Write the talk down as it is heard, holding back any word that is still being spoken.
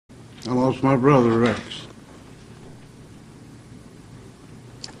I lost my brother, Rex.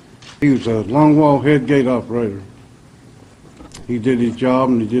 He was a Longwall head gate operator. He did his job,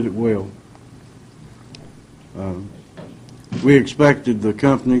 and he did it well. We expected the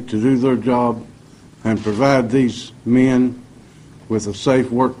company to do their job and provide these men with a safe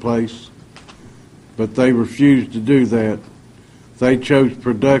workplace, but they refused to do that. They chose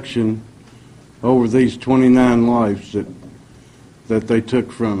production over these 29 lives that they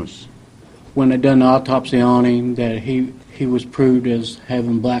took from us. When they done the autopsy on him, that he was proved as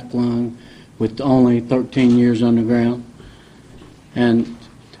having black lung with only 13 years underground. And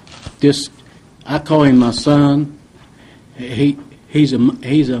this, I call him my son. He's a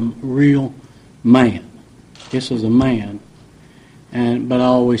real man. This is a man. But I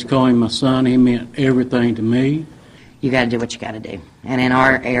always call him my son. He meant everything to me. You got to do what you got to do. And in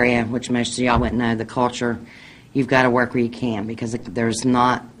our area, which most of y'all wouldn't know, the culture, you've got to work where you can, because there's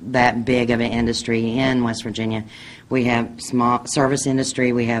not that big of an industry in West Virginia. We have small service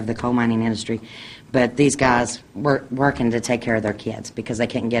industry, we have the coal mining industry, but these guys were working to take care of their kids because they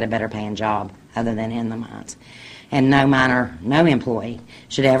couldn't get a better paying job other than in the mines. And no miner, no employee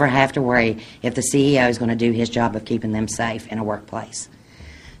should ever have to worry if the CEO is going to do his job of keeping them safe in a workplace.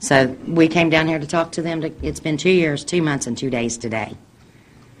 So we came down here to talk to them. It's been 2 years, 2 months, and 2 days today.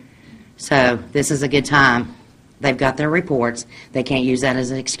 So this is a good time. They've got their reports. They can't use that as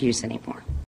an excuse anymore.